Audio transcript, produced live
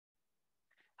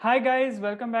Hi guys,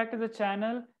 welcome back to the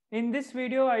channel. In this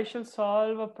video, I shall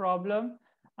solve a problem.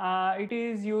 It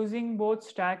is using both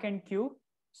stack and queue.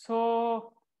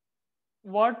 So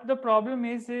what the problem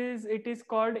is it is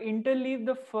called interleave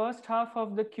the first half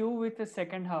of the queue with the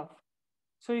second half.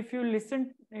 So if you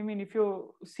listen, if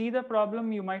you see the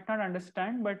problem, you might not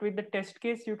understand, but with the test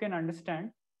case, you can understand.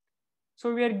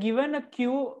 So we are given a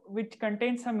queue which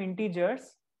contains some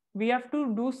integers. We have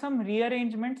to do some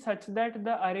rearrangement such that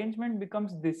the arrangement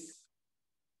becomes this.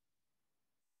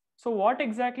 So what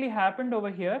exactly happened over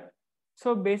here?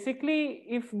 So basically,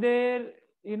 if there,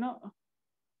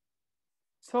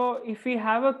 so if we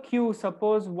have a queue,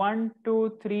 suppose 1,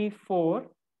 2, 3, 4,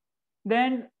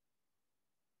 then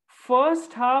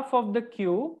first half of the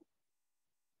queue,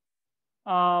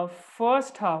 uh,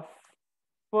 first half,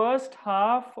 first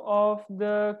half of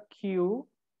the queue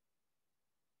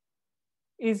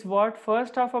is what?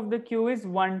 First half of the queue is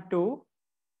 1, 2.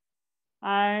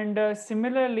 And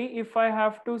similarly, if I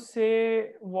have to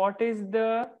say what is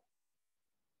the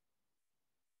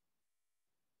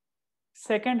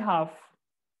second half,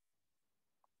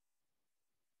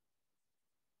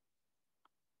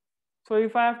 so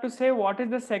if I have to say what is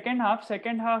the second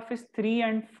half is 3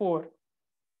 and 4.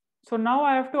 So now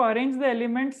I have to arrange the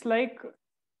elements like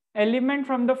element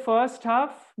from the first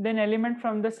half, then element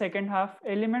from the second half,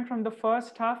 element from the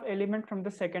first half, element from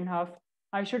the second half.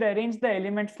 I should arrange the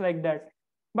elements like that.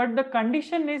 But the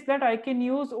condition is that I can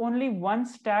use only one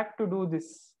stack to do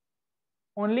this.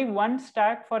 Only one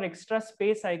stack for extra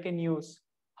space I can use.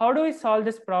 How do we solve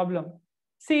this problem?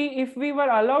 See, if we were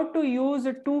allowed to use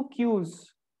two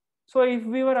queues, so if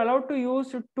we were allowed to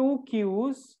use two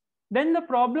queues, then the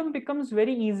problem becomes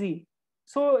very easy.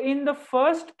 So in the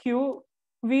first queue,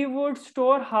 we would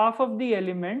store half of the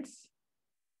elements.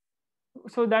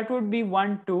 So that would be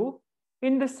 1, 2.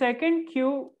 In the second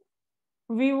queue,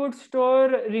 we would store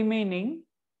remaining,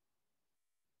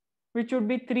 which would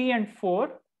be 3 and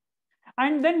 4.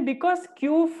 And then because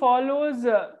queue follows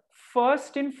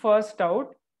first in, first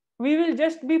out, we will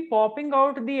just be popping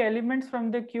out the elements from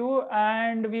the queue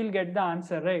and we'll get the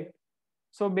answer, right?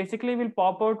 So basically we'll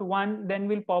pop out 1, then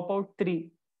we'll pop out 3.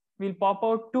 We'll pop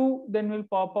out 2, then we'll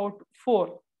pop out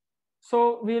 4.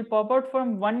 So we'll pop out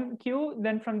from one queue,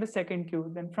 then from the second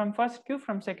queue, then from first queue,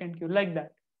 from second queue, like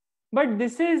that. But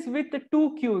this is with the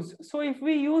two queues. So if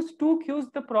we use two queues,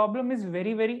 the problem is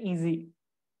very, very easy.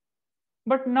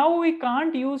 But now we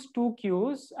can't use two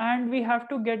queues and we have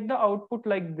to get the output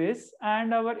like this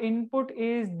and our input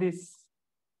is this.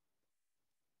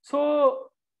 So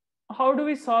how do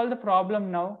we solve the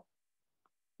problem now?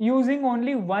 Using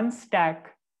only one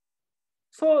stack.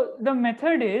 So the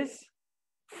method is,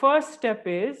 first step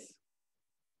is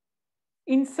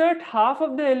insert half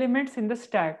of the elements in the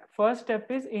stack. First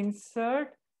step is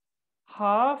insert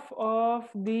half of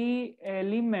the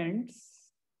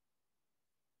elements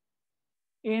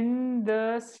in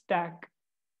the stack.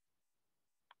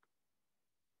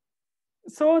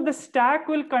 So the stack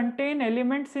will contain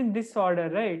elements in this order,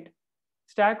 right?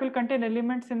 Stack will contain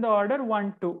elements in the order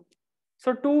 1, 2.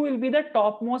 So 2 will be the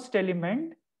topmost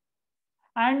element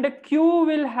and the queue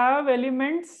will have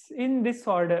elements in this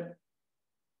order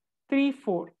 3,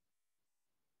 4.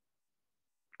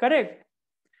 Correct?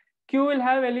 Queue will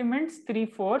have elements 3,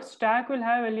 4. Stack will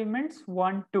have elements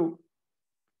 1, 2.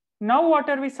 Now what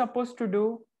are we supposed to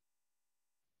do?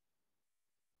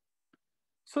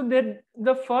 So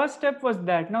the first step was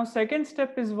that. Now second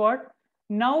step is what?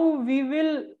 Now we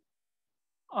will,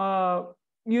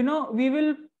 we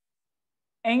will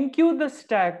enqueue the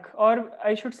stack, or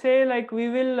I should say like we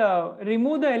will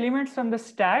remove the elements from the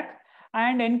stack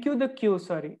and enqueue the queue,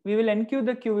 sorry. We will enqueue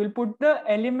the queue. We'll put the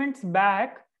elements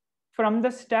back from the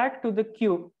stack to the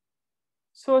queue.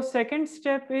 So second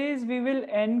step is we will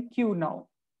enqueue now.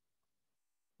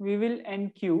 We will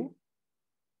enqueue.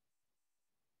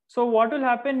 So what will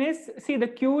happen is, see the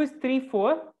queue is 3,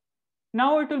 4.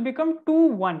 Now it will become 2,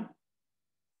 1.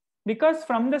 Because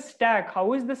from the stack,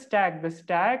 how is the stack? The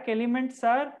stack elements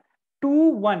are 2,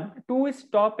 1. 2 is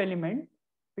top element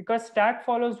because stack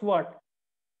follows what?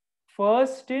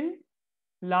 First in,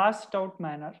 last out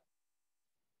manner,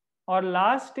 or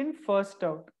last in, first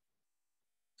out.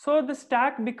 So the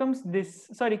stack becomes this,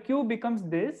 sorry, queue becomes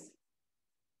this.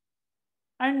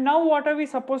 And now what are we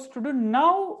supposed to do?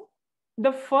 Now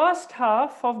the first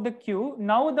half of the queue,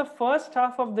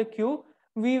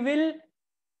 we will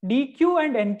dequeue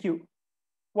and enqueue.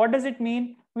 What does it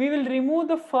mean? We will remove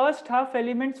the first half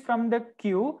elements from the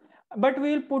queue, but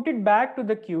we will put it back to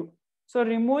the queue. So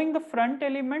removing the front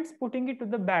elements, putting it to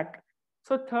the back.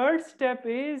 So third step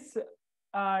is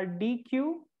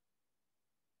dequeue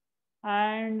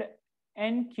and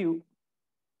enqueue.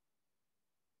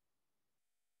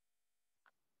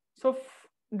 So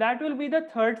that will be the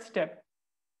third step.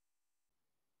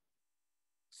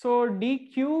 So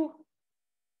DQ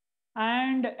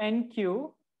and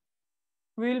NQ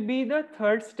will be the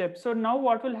third step. So now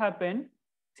what will happen?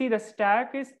 See, the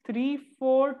stack is 3,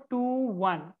 4, 2,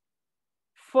 1.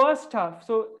 First half.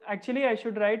 So actually I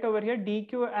should write over here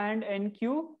DQ and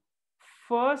NQ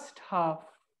first half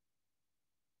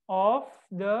of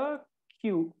the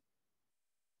queue.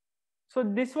 So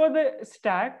this was the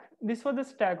stack. This was the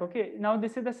stack. Okay. Now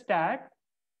this is the stack.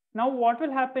 Now what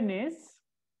will happen is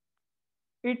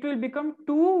it will become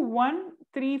 2, 1,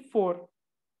 3, 4.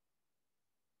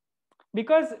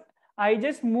 Because I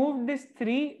just moved this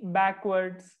 3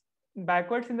 backwards.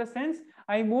 Backwards in the sense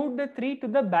I moved the 3 to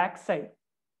the back side.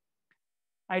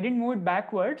 I didn't move it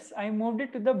backwards. I moved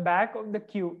it to the back of the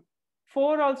queue.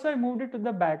 4 also I moved it to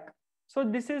the back. So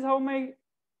this is how my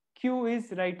queue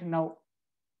is right now.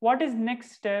 What is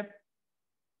next step?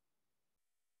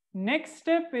 Next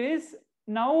step is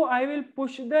now I will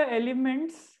push the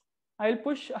elements. I'll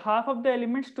push half of the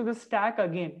elements to the stack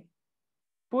again.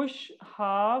 Push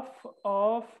half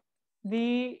of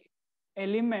the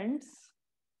elements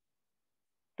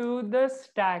to the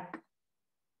stack.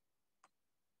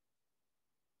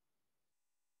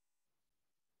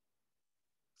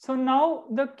 So now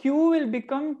the queue will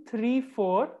become 3,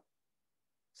 4.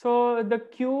 So the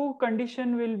queue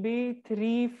condition will be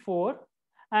 3, 4.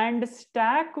 And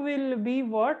stack will be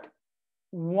what?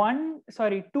 2,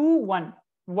 1.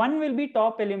 1 will be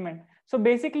top element. So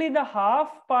basically the half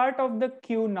part of the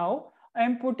queue now, I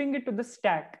am putting it to the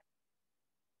stack.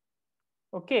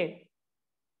 Okay.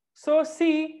 So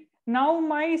see, now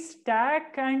my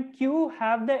stack and queue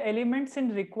have the elements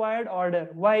in required order.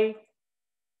 Why?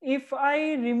 If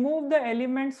I remove the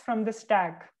elements from the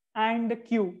stack and the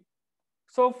queue,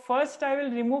 so first I will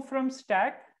remove from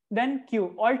stack, then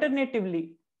queue,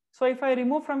 alternatively. So if I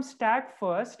remove from stack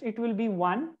first, it will be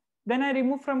 1. Then I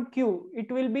remove from queue,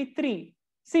 it will be 3.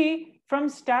 See, from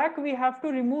stack we have to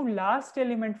remove last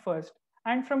element first,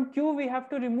 and from queue we have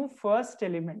to remove first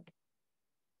element.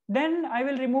 Then I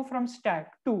will remove from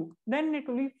stack 2. Then it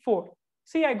will be 4.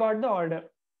 See, I got the order.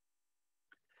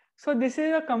 So this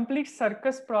is a complete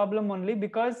circus problem only,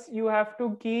 because you have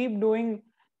to keep doing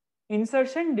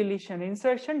insertion, deletion,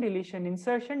 insertion, deletion,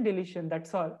 insertion, deletion.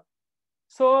 That's all.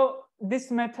 So this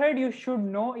method you should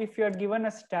know if you are given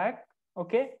a stack.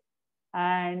 Okay.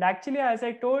 And actually, as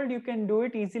I told, you can do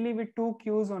it easily with 2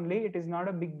 queues only. It is not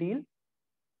a big deal.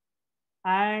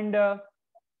 And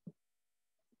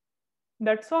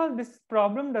that's all. This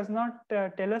problem does not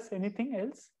tell us anything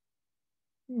else.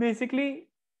 Basically,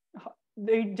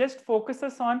 it just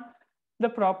focuses on the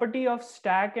property of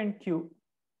stack and queue.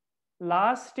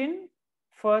 Last in,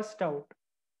 first out.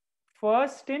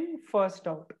 First in, first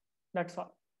out. That's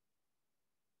all.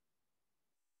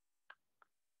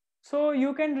 So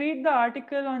you can read the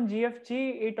article on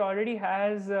GFG. It already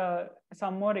has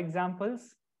some more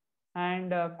examples,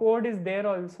 and code is there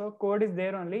also. Code is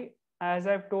there only. As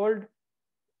I've told,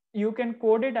 you can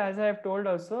code it as I've told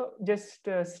also. Just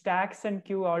stacks and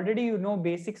queue. Already you know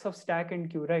basics of stack and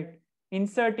queue, right?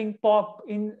 Inserting pop.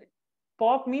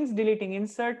 Pop means deleting.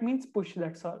 Insert means push.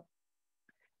 That's all.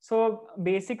 So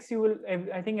basics you will,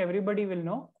 I think everybody will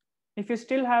know. If you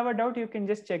still have a doubt, you can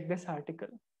just check this article.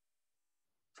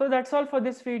 So that's all for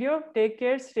this video. Take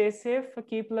care, stay safe,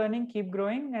 keep learning, keep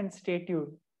growing, and stay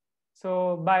tuned.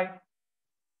 So bye.